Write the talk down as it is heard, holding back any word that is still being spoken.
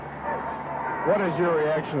What is your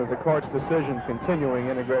reaction to the court's decision continuing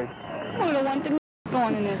integration? Well, I don't want the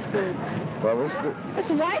going in this school. Well, It's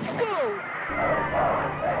a white school.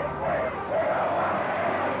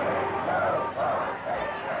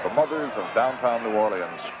 The mothers of downtown New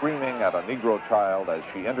Orleans screaming at a Negro child as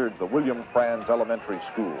she entered the William Franz Elementary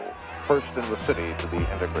School, first in the city to be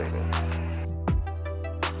integrated.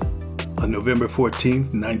 On November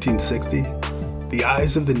 14th, 1960, the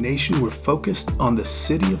eyes of the nation were focused on the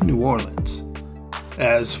city of New Orleans,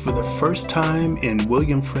 as for the first time in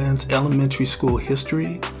William Franz Elementary School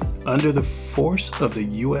history, under the force of the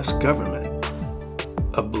U.S. government,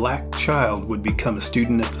 a black child would become a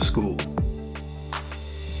student at the school.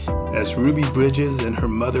 As Ruby Bridges and her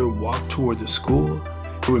mother walked toward the school,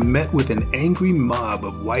 they were met with an angry mob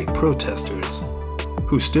of white protesters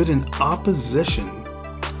who stood in opposition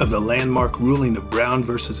of the landmark ruling of Brown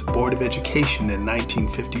versus Board of Education in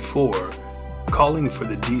 1954, calling for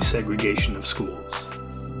the desegregation of schools.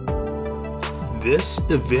 This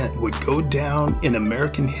event would go down in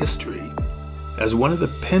American history as one of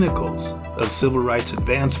the pinnacles of civil rights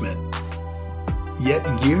advancement.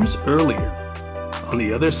 Yet years earlier, on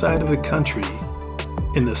the other side of the country,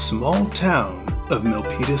 in the small town of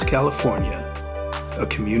Milpitas, California, a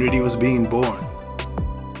community was being born.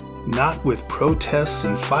 Not with protests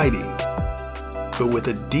and fighting, but with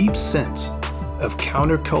a deep sense of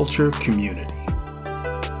counterculture community.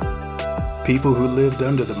 People who lived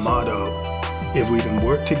under the motto, "If we can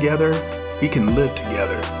work together, we can live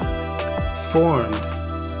together," formed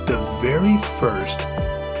the very first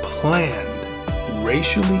planned,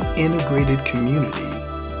 racially integrated community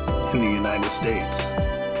in the United States.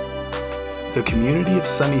 The community of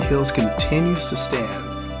Sunny Hills continues to stand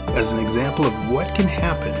as an example of what can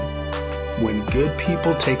happen when good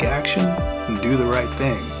people take action and do the right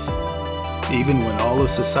thing, even when all of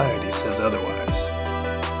society says otherwise.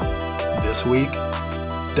 This week,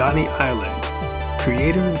 Donnie Eiland,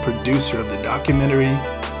 creator and producer of the documentary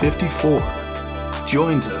 54,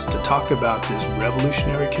 joins us to talk about this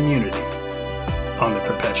revolutionary community on the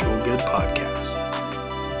Perpetual Good podcast.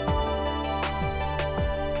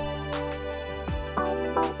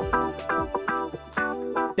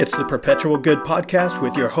 It's the Perpetual Good podcast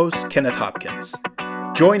with your host, Kenneth Hopkins.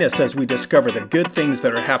 Join us as we discover the good things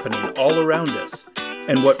that are happening all around us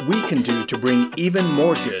and what we can do to bring even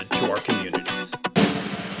more good to our communities.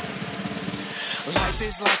 Life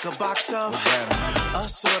is like a box of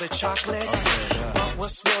assorted chocolates. But what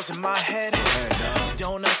swirls in my head?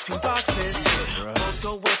 Donuts, pink boxes. Both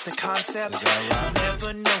go with the concept.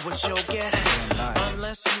 Never know what you'll get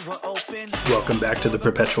unless you were open. Welcome back to the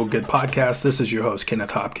Perpetual Good podcast. This is your host,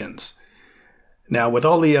 Kenneth Hopkins. Now, with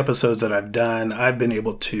all the episodes that I've done, I've been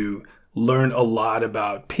able to learn a lot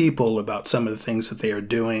about people, about some of the things that they are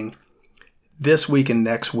doing. This week and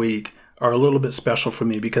next week are a little bit special for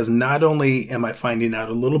me because not only am I finding out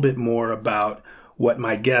a little bit more about what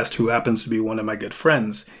my guest, who happens to be one of my good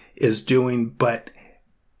friends, is doing, but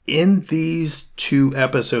in these two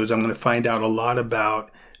episodes, I'm going to find out a lot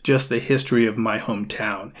about just the history of my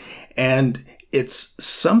hometown. And it's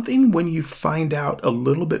something when you find out a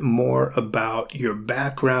little bit more about your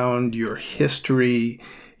background, your history,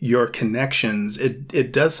 your connections,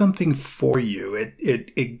 it does something for you.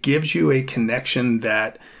 It gives you a connection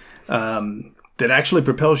that actually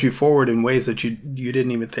propels you forward in ways that you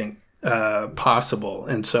didn't even think possible.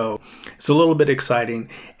 And so it's a little bit exciting.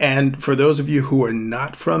 And for those of you who are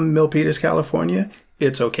not from Milpitas, California,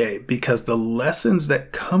 it's okay, because the lessons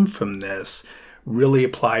that come from this really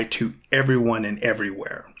apply to everyone and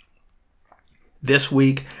everywhere. This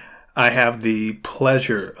week, I have the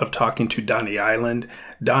pleasure of talking to Donnie Eiland.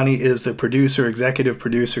 Donnie is the producer, executive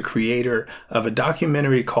producer, creator of a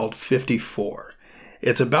documentary called 54.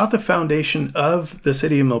 It's about the foundation of the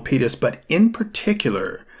city of Milpitas, but in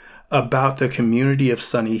particular about the community of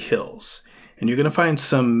Sunny Hills. And you're going to find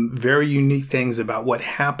some very unique things about what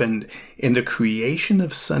happened in the creation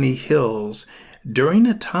of Sunny Hills during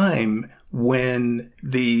a time when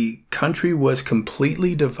the country was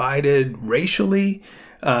completely divided racially.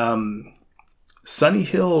 Sunny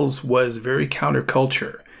Hills was very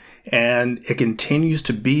counterculture, and it continues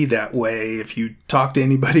to be that way. If you talk to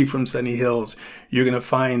anybody from Sunny Hills, you're going to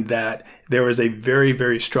find that there is a very,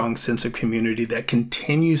 very strong sense of community that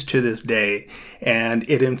continues to this day, and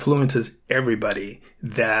it influences everybody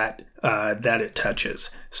that it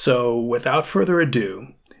touches. So without further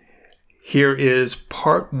ado, here is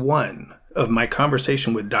part one of my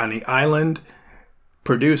conversation with Donnie Eiland,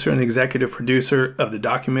 producer and executive producer of the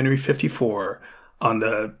documentary 54 on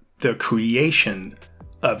the creation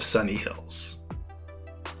of Sunny Hills.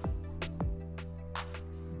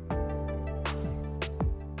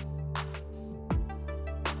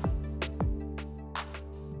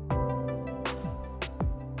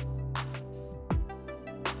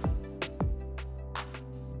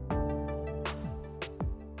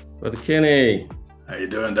 Brother Kenny. How you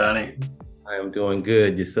doing, Donnie? I am doing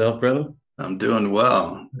good. Yourself, brother? I'm doing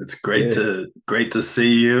well. It's great to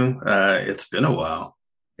see you. It's been a while.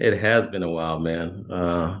 It has been a while, man.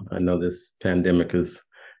 I know this pandemic has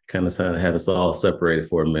kind of had us all separated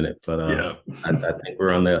for a minute, but I think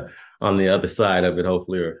we're on the other side of it,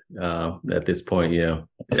 hopefully, at this point. Yeah,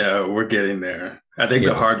 we're getting there. I think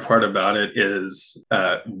the hard part about it is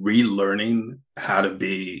relearning how to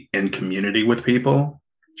be in community with people,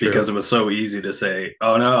 because it was so easy to say,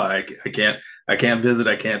 "Oh no, I can't visit,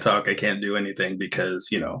 I can't talk, I can't do anything because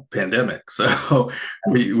pandemic." So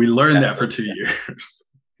we learned that for 2 years.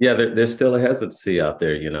 Yeah, there's still a hesitancy out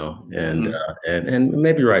there, and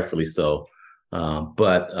maybe rightfully so.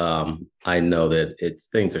 But I know that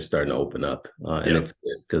things are starting to open up, and it's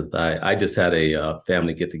good because I just had a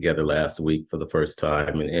family get together last week for the first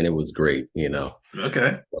time, and it was great,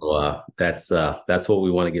 Okay. So that's what we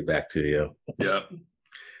want to get back to, Yeah.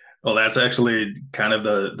 Well, that's actually kind of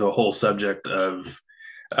the whole subject of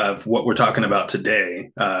what we're talking about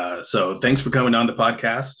today. So thanks for coming on the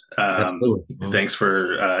podcast. Thanks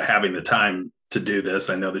for having the time to do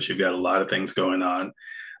this. I know that you've got a lot of things going on.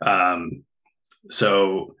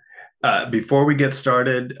 So before we get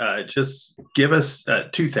started, just give us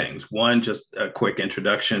two things. One, just a quick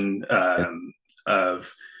introduction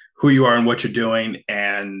of who you are and what you're doing.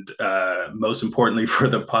 And most importantly for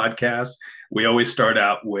the podcast, we always start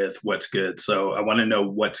out with what's good. So I want to know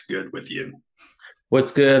what's good with you.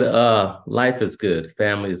 What's good? Life is good.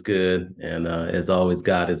 Family is good. And as always,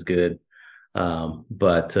 God is good.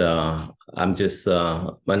 But I'm just,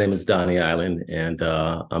 my name is Donnie Island, and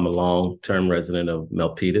I'm a long-term resident of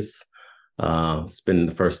Milpitas. Spent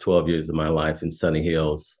the first 12 years of my life in Sunny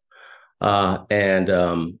Hills.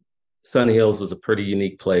 And Sunny Hills was a pretty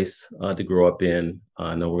unique place to grow up in.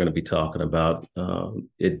 I know we're going to be talking about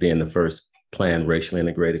it being the first planned racially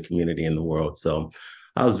integrated community in the world. So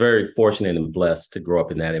I was very fortunate and blessed to grow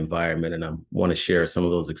up in that environment, and I want to share some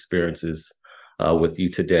of those experiences with you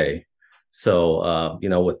today. So,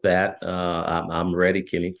 with that, I'm ready,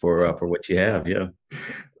 Kenny, for what you have. Yeah,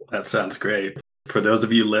 that sounds great. For those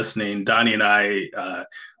of you listening, Donnie and I,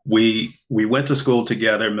 we went to school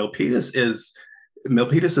together. Milpitas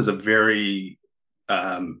is a very,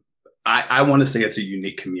 I want to say it's a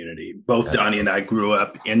unique community. Both Donnie and I grew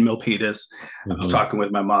up in Milpitas. I was talking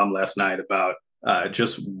with my mom last night about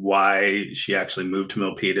just why she actually moved to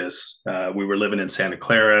Milpitas. We were living in Santa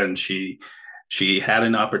Clara, and she had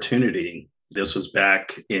an opportunity. This was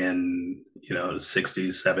back in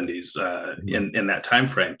 60s, 70s, in that time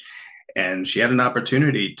frame, and she had an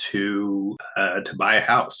opportunity to buy a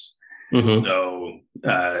house. So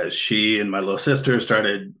she and my little sister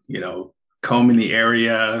started, combing the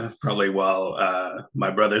area, probably while my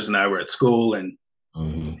brothers and I were at school, and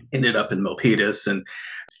ended up in Milpitas.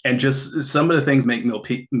 And just some of the things make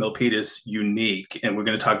Milpitas unique. And we're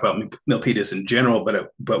going to talk about Milpitas in general, but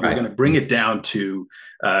we're going to bring it down to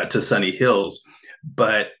Sunny Hills.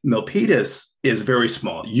 But Milpitas is very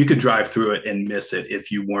small. You could drive through it and miss it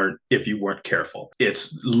if you weren't careful.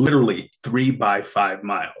 It's literally 3 by 5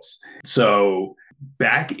 miles. So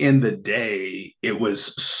back in the day, it was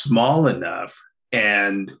small enough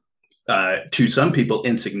and to some people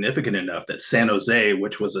insignificant enough that San Jose,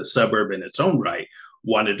 which was a suburb in its own right,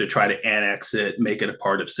 wanted to try to annex it, make it a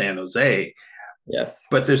part of San Jose. Yes.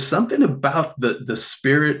 But there's something about the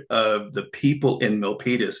spirit of the people in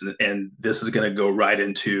Milpitas, and this is going to go right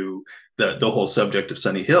into the whole subject of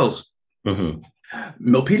Sunny Hills.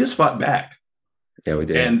 Milpitas fought back. Yeah, we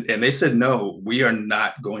did. And they said, no, we are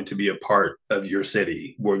not going to be a part of your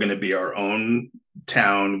city. We're going to be our own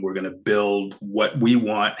town. We're going to build what we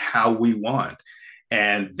want, how we want.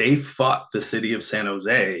 And they fought the city of San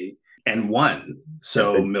Jose and won.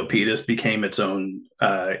 So Milpitas became its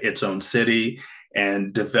own city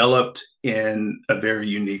and developed in a very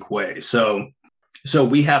unique way. So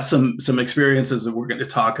we have some experiences that we're going to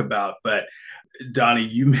talk about. But Donnie,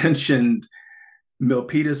 you mentioned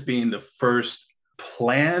Milpitas being the first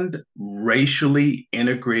planned racially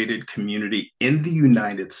integrated community in the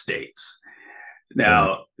United States.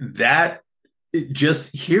 Now,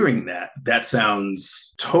 just hearing that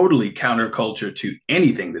sounds totally counterculture to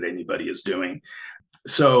anything that anybody is doing.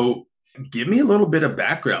 So give me a little bit of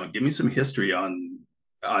background. Give me some history on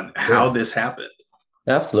how this happened.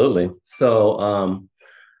 Absolutely. So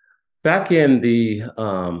back in the,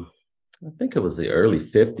 I think it was the early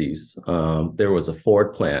 50s, there was a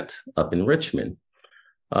Ford plant up in Richmond.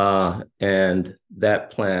 And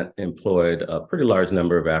that plant employed a pretty large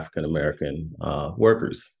number of African-American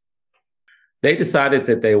workers. They decided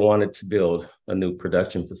that they wanted to build a new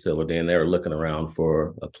production facility, and they were looking around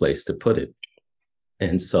for a place to put it.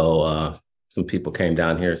 And so some people came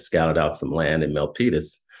down here, scouted out some land in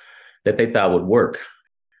Milpitas that they thought would work.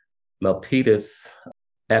 Milpitas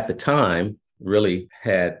at the time really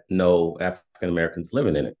had no African Americans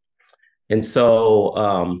living in it. And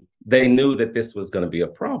so they knew that this was going to be a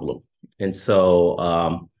problem. And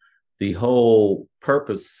so the whole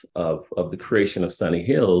purpose of the creation of Sunny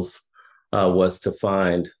Hills was to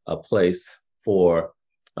find a place for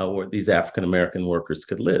where these African American workers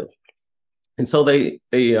could live. And so they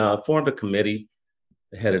formed a committee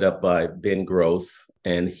headed up by Ben Gross,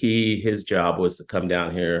 and his job was to come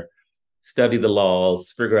down here, study the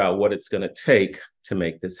laws, figure out what it's going to take to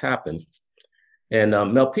make this happen. And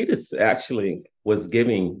Milpitas actually was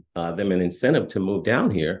giving them an incentive to move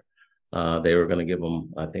down here. They were going to give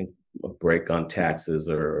them, I think, a break on taxes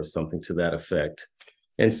or something to that effect.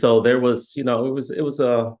 And so there was, it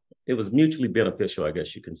was mutually beneficial, I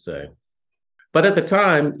guess you can say. But at the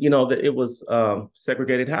time, it was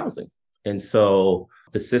segregated housing. And so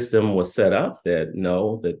the system was set up that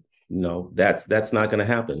that's not going to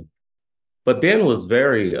happen. But Ben was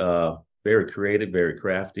very creative, very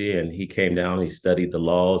crafty, and he came down, he studied the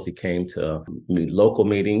laws, he came to local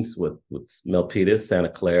meetings with Milpitas, Santa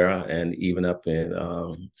Clara, and even up in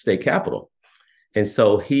state capitol. And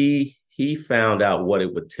so he found out what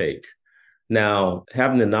it would take. Now,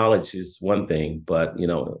 having the knowledge is one thing, but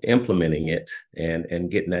implementing it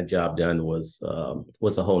and getting that job done was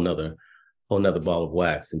a whole nother ball of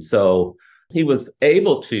wax. And so he was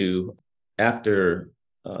able to, after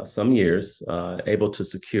some years, able to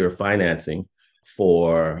secure financing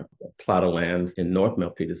for a plot of land in North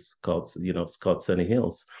Milpitas it's called Sunny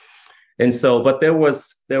Hills. And so, but there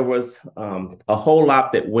was a whole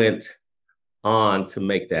lot that went on to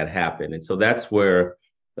make that happen. And so that's where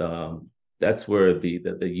the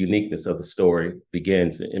uniqueness of the story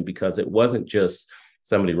begins. And because it wasn't just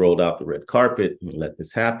somebody rolled out the red carpet and let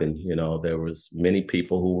this happen, there was many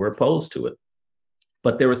people who were opposed to it.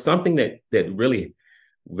 But there was something that really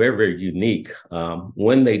very, very unique.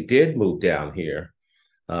 When they did move down here,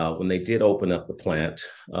 when they did open up the plant,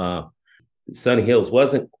 Sunny Hills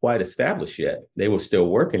wasn't quite established yet. They were still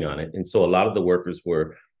working on it. And so a lot of the workers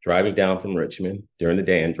were driving down from Richmond during the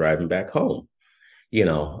day and driving back home,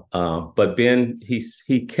 but Ben,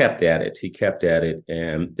 he kept at it. He kept at it.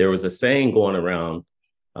 And there was a saying going around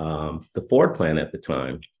the Ford plant at the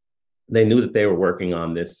time. They knew that they were working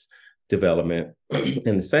on this development.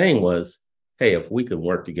 And the saying was, hey, if we can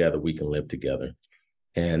work together, we can live together.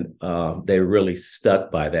 And they really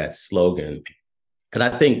stuck by that slogan. And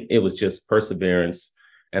I think it was just perseverance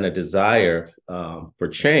and a desire for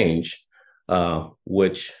change,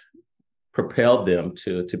 which propelled them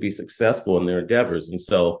to be successful in their endeavors. And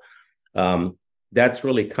so that's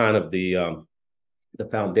really kind of the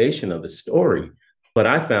foundation of the story. But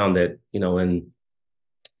I found that,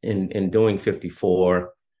 in doing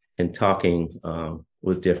 54 and talking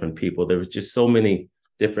with different people, there was just so many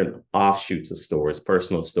different offshoots of stories,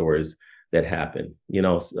 personal stories that happened.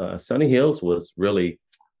 Sunny Hills was really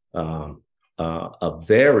a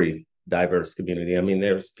very diverse community. I mean,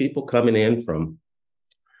 there's people coming in from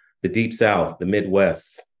the Deep South, the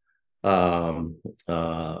Midwest,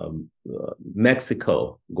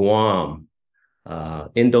 Mexico, Guam,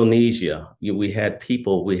 Indonesia. We had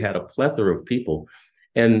a plethora of people,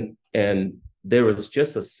 and there was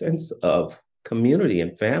just a sense of community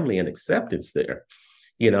and family and acceptance there,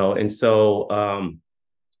 and so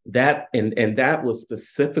that was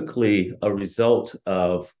specifically a result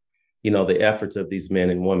of the efforts of these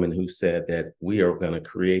men and women who said that we are going to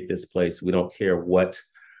create this place. We don't care what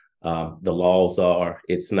the laws are.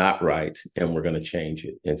 It's not right, and we're going to change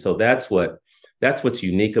it. And so that's what's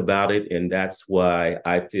unique about it, and that's why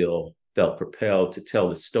I felt propelled to tell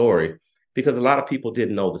the story, because a lot of people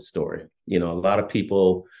didn't know the story. A lot of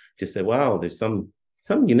people just said, "Wow, there's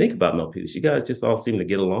something unique about Milpitas. You guys just all seem to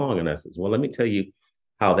get along." And I said, "Well, let me tell you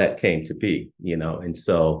how that came to be." And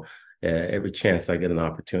so every chance I get an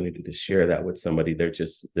opportunity to share that with somebody, they're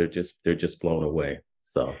just blown away.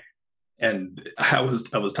 So. And I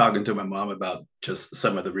was talking to my mom about just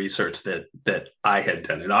some of the research that I had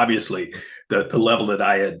done. And obviously the level that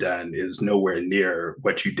I had done is nowhere near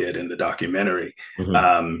what you did in the documentary.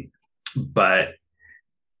 Mm-hmm. But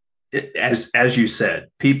as you said,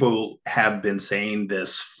 people have been saying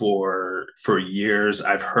this for years.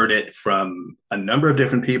 I've heard it from a number of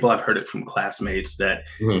different people. I've heard it from classmates that,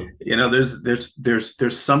 mm-hmm.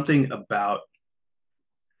 There's something about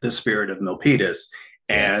the spirit of Milpitas.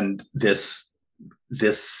 And this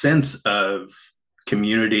sense of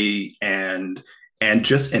community and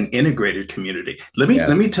just an integrated community. Let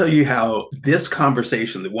me tell you how this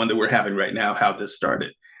conversation, the one that we're having right now, how this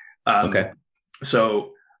started. Okay.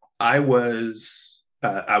 So I was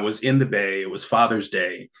in the Bay. It was Father's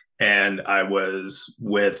Day, and I was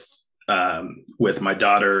with my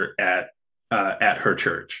daughter at her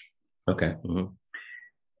church. Okay. Mm-hmm.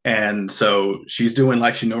 And so she's doing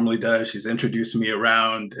like she normally does. She's introducing me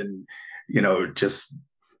around, and just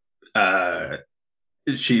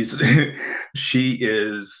she's she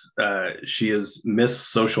is Miss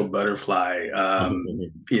Social Butterfly,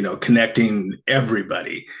 connecting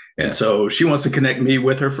everybody. And so she wants to connect me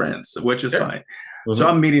with her friends, which is fine. Mm-hmm. So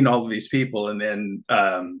I'm meeting all of these people, and then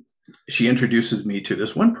she introduces me to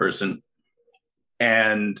this one person,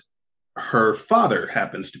 and her father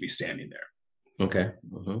happens to be standing there. Okay.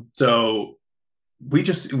 Mm-hmm. So we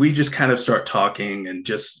just kind of start talking, and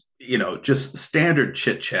just standard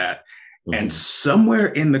chit chat. Mm-hmm. And somewhere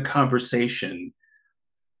in the conversation,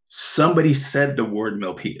 somebody said the word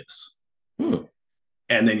Milpitas. And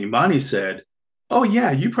then Imani said, "Oh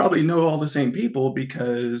yeah, you probably know all the same people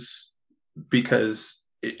because,"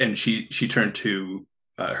 and she turned to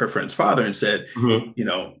her friend's father and said,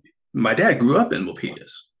 mm-hmm. My dad grew up in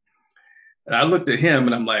Milpitas. And I looked at him,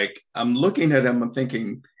 and I'm looking at him, I'm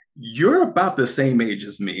thinking, you're about the same age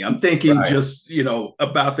as me. I'm thinking just,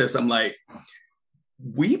 about this. I'm like,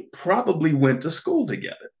 we probably went to school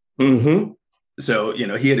together. Mm-hmm. So,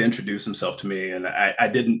 he had introduced himself to me, and I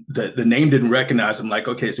didn't, the name didn't recognize him. Like,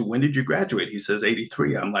 okay, so when did you graduate? He says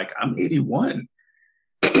 83. I'm like, I'm 81.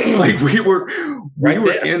 Like we were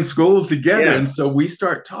in school together. Yeah. And so we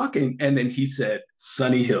start talking, and then he said,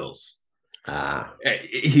 Sunny Hills. And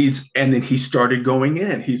then he started going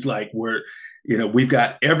in. He's like, we've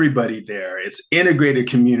got everybody there. It's integrated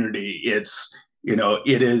community. It's,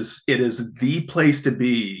 it is the place to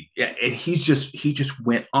be. And he just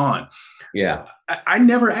went on. Yeah. I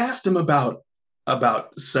never asked him about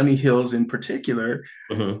Sunny Hills in particular.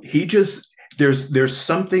 Mm-hmm. He just, there's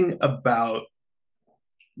something about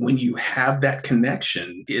when you have that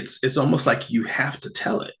connection, it's almost like you have to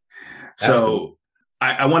tell it. Absolutely. So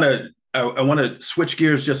I want to switch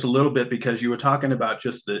gears just a little bit, because you were talking about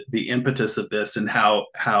just the impetus of this and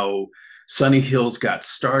how Sunny Hills got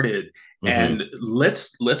started. Mm-hmm. And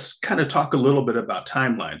let's kind of talk a little bit about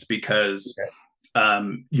timelines, because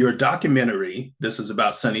your documentary, this is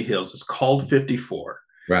about Sunny Hills, is called 54.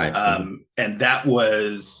 Right. And that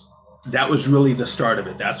was really the start of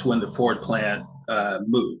it. That's when the Ford plant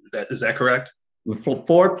moved. Is that correct? The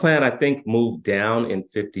Ford plant, I think, moved down in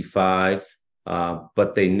 55.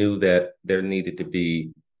 But they knew that there needed to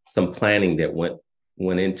be some planning that went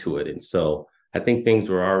into it. And so I think things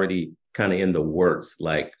were already kind of in the works,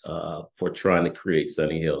 like for trying to create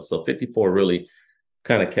Sunny Hills. So 54 really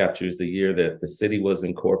kind of captures the year that the city was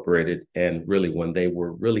incorporated, and really when they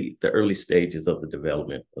were really the early stages of the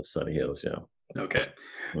development of Sunny Hills. Yeah. Okay.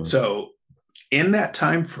 Mm-hmm. So in that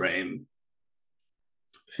time frame,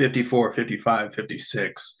 54, 55,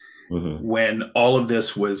 56, mm-hmm. when all of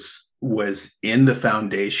this was in the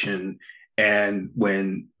foundation, and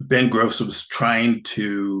when Ben Gross was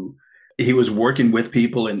he was working with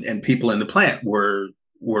people, and people in the plant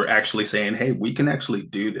were actually saying, hey, we can actually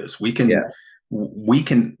do this. We can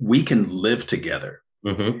live together.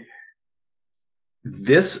 Mm-hmm.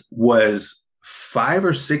 This was 5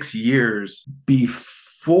 or 6 years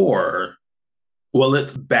before. Well,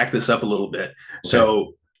 let's back this up a little bit. Okay.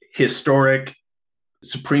 So historic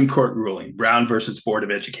Supreme Court ruling, Brown versus Board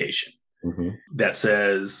of Education, mm-hmm. that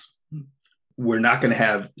says we're not going to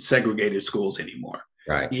have segregated schools anymore.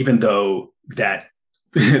 Right. Even though that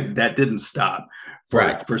didn't stop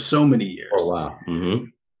for so many years. For a while. Mm-hmm.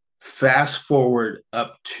 Fast forward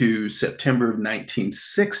up to September of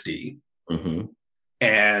 1960, mm-hmm.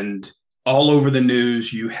 and all over the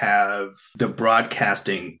news, you have the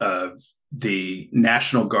broadcasting of the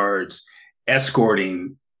National Guards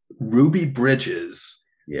escorting Ruby Bridges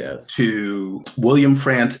to William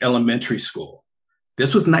Frantz Elementary School.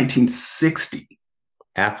 This was 1960.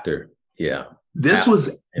 This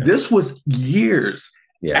was years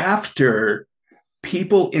after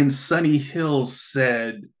people in Sunny Hills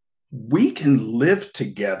said, we can live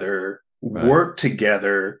together, work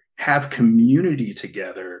together, have community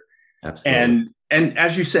together. Absolutely. And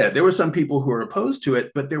as you said, there were some people who were opposed to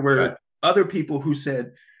it, but there were other people who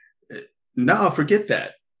said, no, forget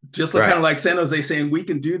that. Just kind of like San Jose saying, we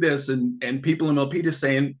can do this, and people in Milpitas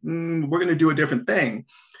saying, we're going to do a different thing.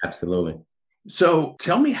 Absolutely. So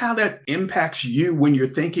tell me how that impacts you when you're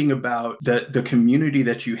thinking about the community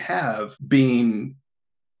that you have being,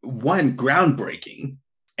 one, groundbreaking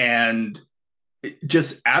and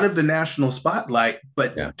just out of the national spotlight,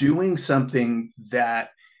 but doing something that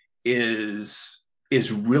is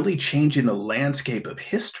really changing the landscape of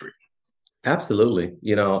history. Absolutely.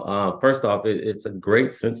 First off, it's a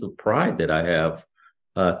great sense of pride that I have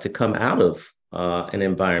to come out of an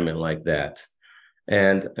environment like that.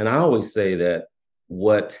 And I always say that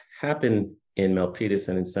what happened in Milpitas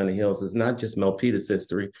and in Sunny Hills is not just Milpitas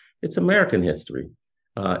history, it's American history.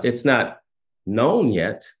 It's not known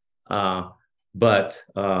yet, but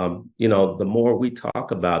the more we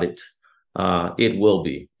talk about it, it will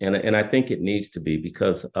be. And I think it needs to be,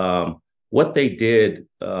 because what they did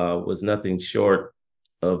was nothing short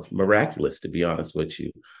of miraculous, to be honest with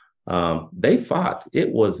you. They fought.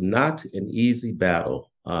 It was not an easy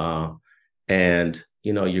battle. And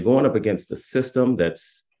you're going up against a system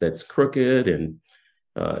that's crooked and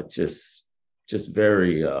just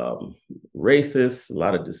very racist, a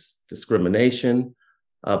lot of discrimination.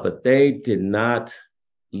 But they did not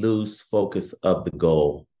lose focus of the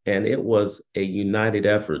goal. And it was a united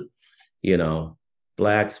effort,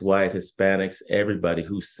 Blacks, white, Hispanics, everybody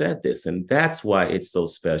who said this. And that's why it's so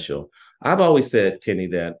special. I've always said, Kenny,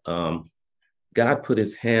 that God put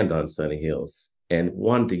his hand on Sunny Hills and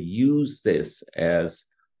wanted to use this as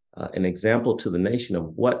an example to the nation of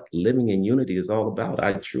what living in unity is all about.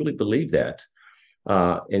 I truly believe that.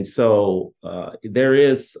 And so there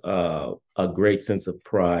is a great sense of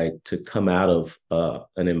pride to come out of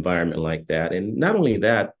an environment like that. And not only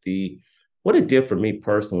that, what it did for me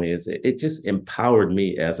personally is it just empowered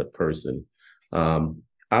me as a person. I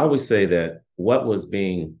always say that what was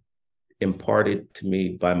being imparted to me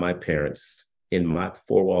by my parents in my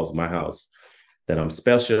four walls of my house, that I'm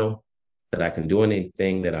special, that I can do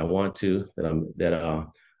anything that I want to, that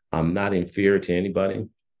I'm not inferior to anybody.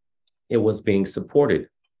 It was being supported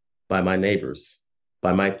by my neighbors,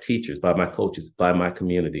 by my teachers, by my coaches, by my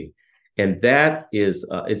community. And that is,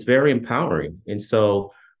 it's very empowering. And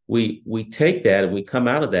so we take that and we come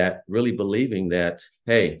out of that really believing that,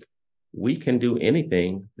 hey, we can do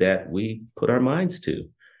anything that we put our minds to.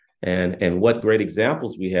 And what great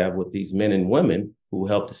examples we have with these men and women who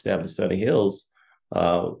helped establish Sunny Hills,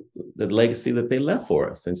 the legacy that they left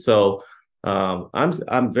for us. And so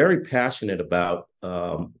I'm very passionate about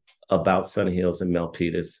Sunny Hills and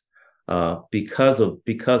Milpitas because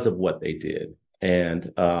of what they did.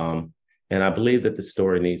 And I believe that the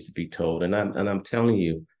story needs to be told. And I'm telling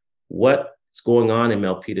you, what's going on in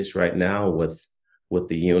Milpitas right now with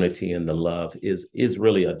the unity and the love is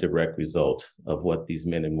really a direct result of what these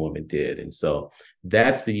men and women did. And so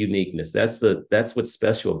that's the uniqueness. That's what's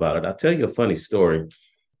special about it. I'll tell you a funny story.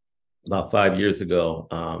 About 5 years ago,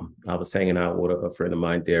 I was hanging out with a friend of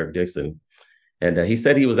mine, Derek Dixon, and he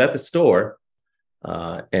said he was at the store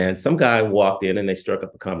and some guy walked in and they struck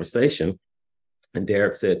up a conversation. And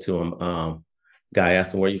Derek said to him, guy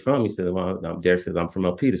asked him, "Where are you from?" He said, Derek said, "I'm from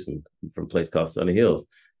Milpitas, from a place called Sunny Hills."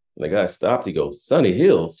 And the guy stopped. He goes, "Sunny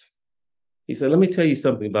Hills?" He said, "Let me tell you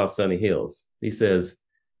something about Sunny Hills." He says,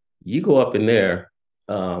 "You go up in there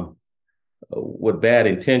with bad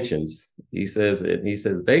intentions." He says,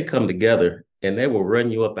 "They come together and they will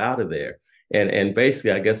run you up out of there." And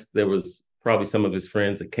basically, I guess there was probably some of his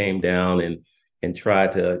friends that came down and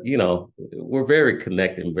tried to, we're very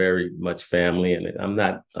connected and very much family. And I'm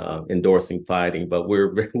not endorsing fighting, but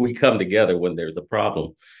we come together when there's a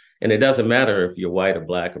problem. And it doesn't matter if you're white or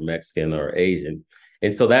black or Mexican or Asian.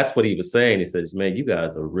 And so that's what he was saying. He says, "Man, you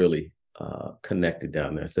guys are really connected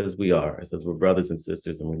down there." He says, "We are." He says, "We're brothers and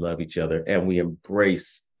sisters and we love each other and we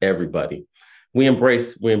embrace everybody. We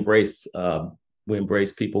embrace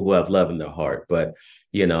people who have love in their heart, but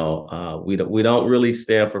we don't really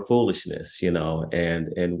stand for foolishness,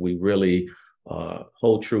 and we really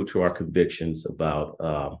hold true to our convictions about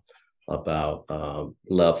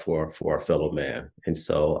love for our fellow man." And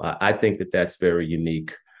so I think that that's very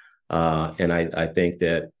unique. And I think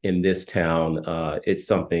that in this town, it's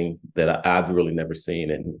something that I've really never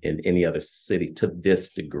seen in any other city to this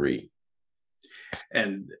degree.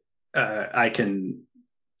 And I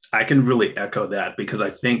can really echo that, because I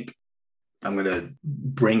think I'm going to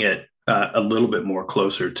bring it a little bit more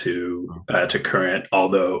closer to current,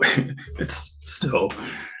 although it's still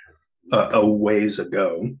a ways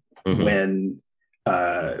ago. Mm-hmm.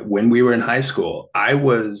 When we were in high school,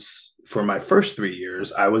 for my first 3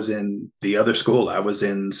 years, I was in the other school. I was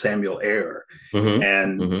in Samuel Ayre, mm-hmm.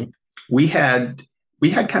 and mm-hmm. we had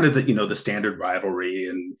kind of the standard rivalry,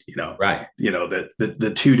 and right.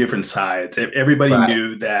 The two different sides. Everybody right.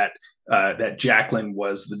 knew that Jacqueline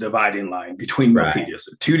was the dividing line between Milpitas,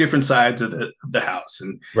 right. two different sides of the house,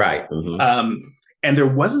 and right. Mm-hmm. And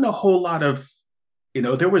there wasn't a whole lot of,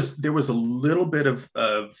 there was a little bit of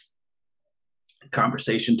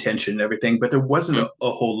conversation, tension, and everything, but there wasn't mm-hmm. a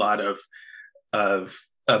whole lot of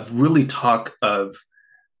really talk of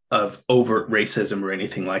overt racism or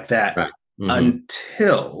anything like that. Right.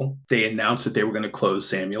 until they announced that they were going to close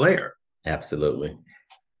Samuel Ayer. Absolutely.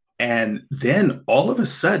 And then all of a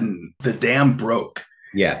sudden, the dam broke.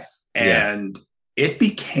 Yes. And it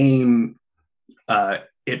became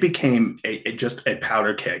just a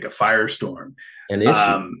powder keg, a firestorm. An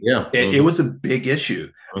issue. It was a big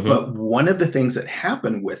issue. But one of the things that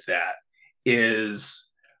happened with that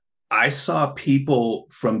is I saw people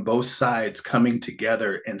from both sides coming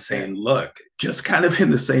together and saying, look, just kind of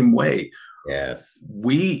in the same way. Yes.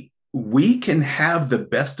 We can have the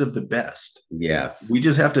best of the best. Yes. We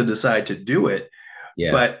just have to decide to do it.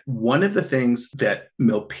 Yes. But one of the things that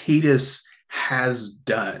Milpitas has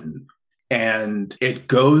done, and it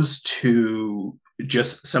goes to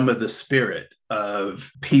just some of the spirit of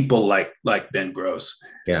people like Ben Gross,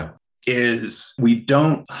 is we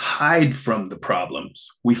don't hide from the problems.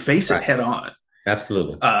 We face it head on.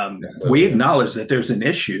 Absolutely. We acknowledge that there's an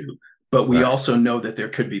issue, but we also know that there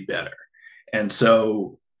could be better. And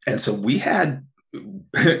so we had,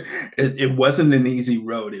 it wasn't an easy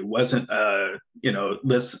road. It wasn't,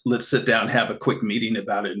 let's sit down, have a quick meeting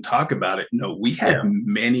about it and talk about it. No, we had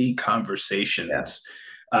many conversations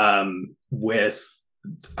with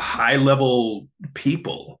high level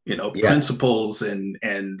people, principals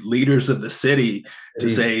and leaders of the city to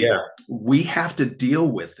say, we have to deal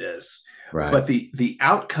with this. Right. But the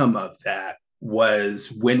outcome of that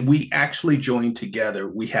was when we actually joined together,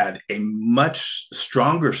 we had a much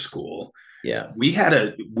stronger school. Yes. We had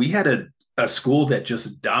a school that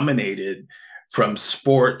just dominated, from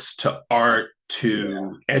sports to art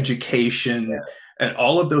to education and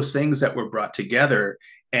all of those things that were brought together.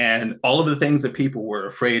 And all of the things that people were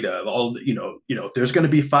afraid of, there's going to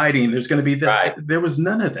be fighting, there's going to be this. Right. There was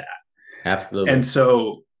none of that. Absolutely. And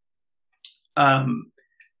so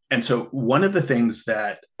one of the things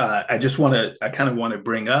that I kind of want to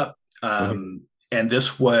bring up, and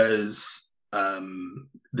this was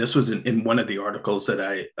in one of the articles that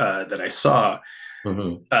I saw,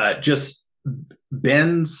 just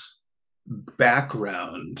Ben's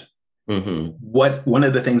background. One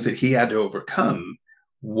of the things that he had to overcome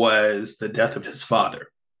was the death of his father.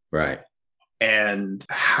 Right. And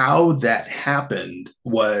how that happened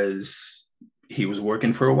was he was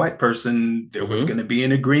working for a white person. There was going to be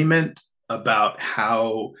an agreement about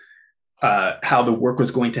how the work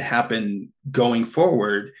was going to happen going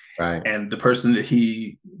forward. Right. And the person that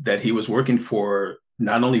he was working for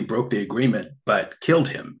not only broke the agreement, but killed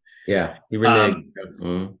him. Yeah. He really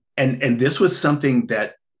and this was something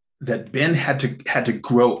that Ben had to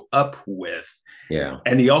grow up with. Yeah.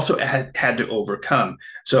 And he also had to overcome.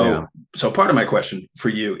 So part of my question for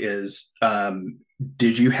you is,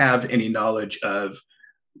 did you have any knowledge of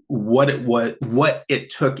what it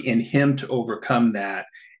took in him to overcome that,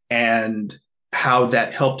 and how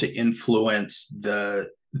that helped to influence the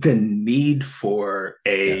need for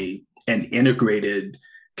an integrated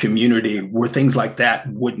community where things like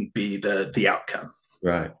that wouldn't be the outcome?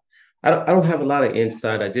 Right. I don't have a lot of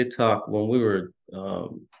insight. I did talk when we were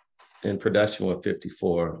in production with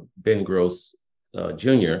 54, Ben Gross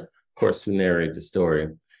Jr., of course, who narrated the story.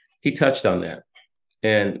 He touched on that.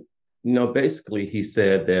 And, basically he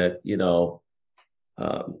said that,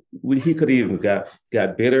 he could even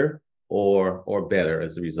got bitter or better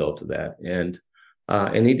as a result of that. And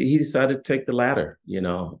he decided to take the latter,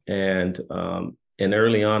 and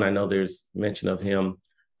early on, I know there's mention of him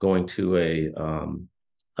going to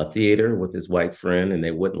a theater with his white friend, and they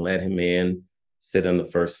wouldn't let him in, sit on the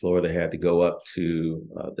first floor. They had to go up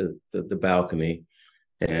to the balcony,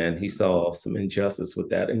 and he saw some injustice with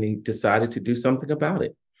that, and he decided to do something about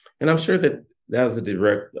it. And I'm sure that was a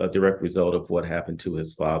direct result of what happened to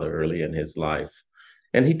his father early in his life,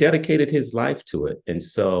 and he dedicated his life to it. And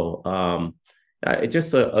so it's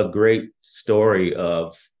just a great story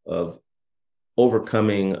of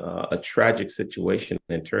overcoming a tragic situation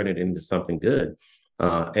and turn it into something good,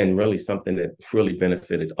 and really something that really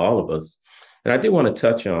benefited all of us. And I do want to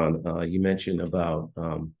touch on, you mentioned about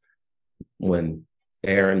when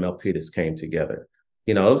Ayer and Milpitas came together.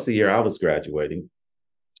 It was the year I was graduating.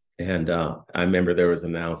 And I remember there was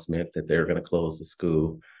an announcement that they were going to close the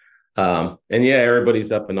school. And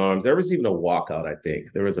everybody's up in arms. There was even a walkout, I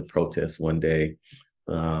think. There was a protest one day.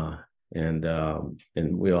 And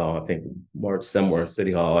we all, I think, marched somewhere,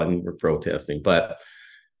 City Hall, and were protesting. But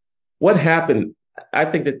what happened, I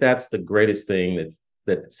think that's the greatest thing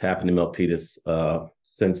that's happened to Milpitas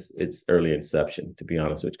since its early inception, to be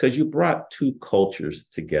honest with you, because you brought two cultures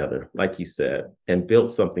together, like you said, and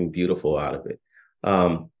built something beautiful out of it.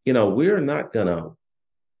 We're not going to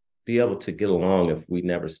be able to get along if we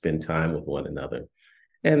never spend time with one another.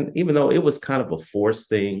 And even though it was kind of a forced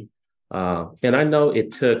thing, and I know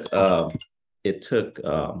it took it took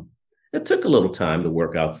a little time to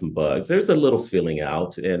work out some bugs. There's a little filling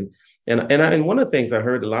out, and one of the things I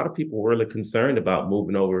heard, a lot of people were really concerned about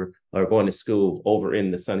moving over or going to school over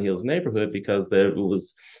in the Sun Hills neighborhood because it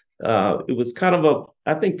was kind of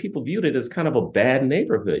I think people viewed it as kind of a bad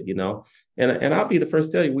neighborhood, and I'll be the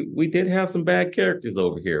first to tell you, we did have some bad characters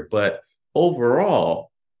over here, but overall,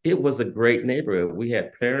 it was a great neighborhood. We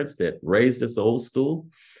had parents that raised us old school,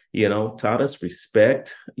 taught us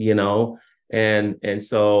respect, and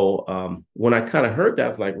so when I kind of heard that, I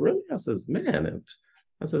was like, really? I says, man,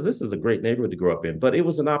 this is a great neighborhood to grow up in. But it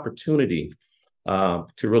was an opportunity to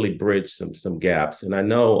really bridge some gaps. And I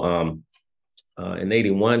know in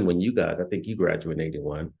 81, when I think you graduated in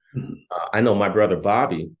 81, I know my brother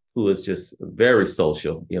Bobby, who is just very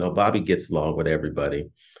social. Bobby gets along with everybody.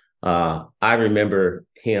 I remember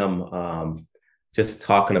him just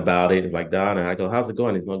talking about it. He's like, Don, and I go, how's it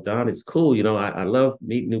going? He's like, Don, it's cool. I love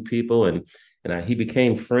meeting new people. And he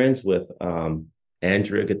became friends with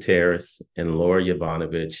Andrea Gutierrez and Laura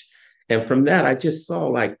Yovanovitch. And from that, I just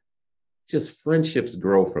saw just friendships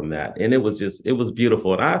grow from that. And it was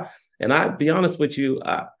beautiful. And I be honest with you,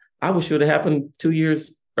 I wish it would have happened 2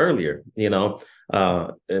 years earlier.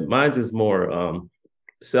 Mine is more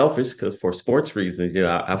selfish because for sports reasons,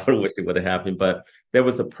 I would have wished it would have happened, but there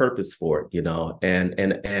was a purpose for it,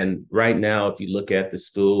 and right now, if you look at the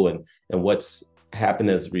school and what's happened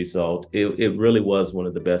as a result, it really was one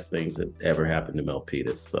of the best things that ever happened to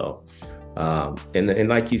Milpitas. So, and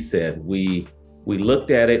like you said, we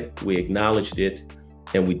looked at it, we acknowledged it,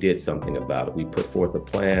 and we did something about it. We put forth a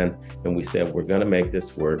plan and we said, we're going to make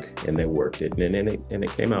this work, and they worked it. And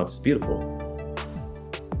it came out. It's beautiful.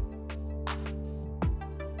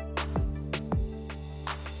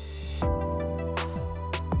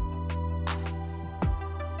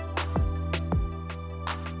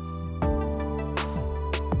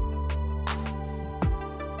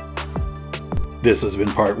 This has been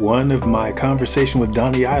part 1 of my conversation with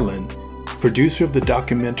Donnie Eiland, producer of the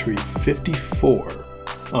documentary 54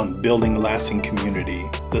 on Building Lasting Community,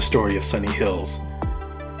 the story of Sunny Hills.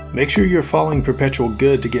 Make sure you're following Perpetual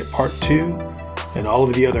Good to get part 2 and all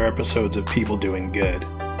of the other episodes of People Doing Good.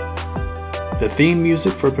 The theme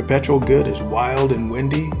music for Perpetual Good is Wild and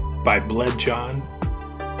Windy by Bled John,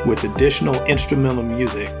 with additional instrumental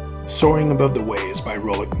music, Soaring Above the Waves by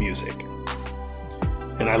Rolic Music.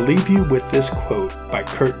 And I leave you with this quote by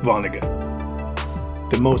Kurt Vonnegut.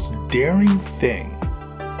 The most daring thing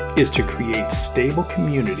is to create stable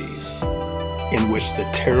communities in which the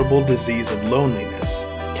terrible disease of loneliness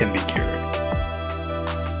can be cured.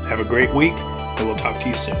 Have a great week, and we'll talk to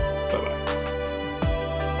you soon.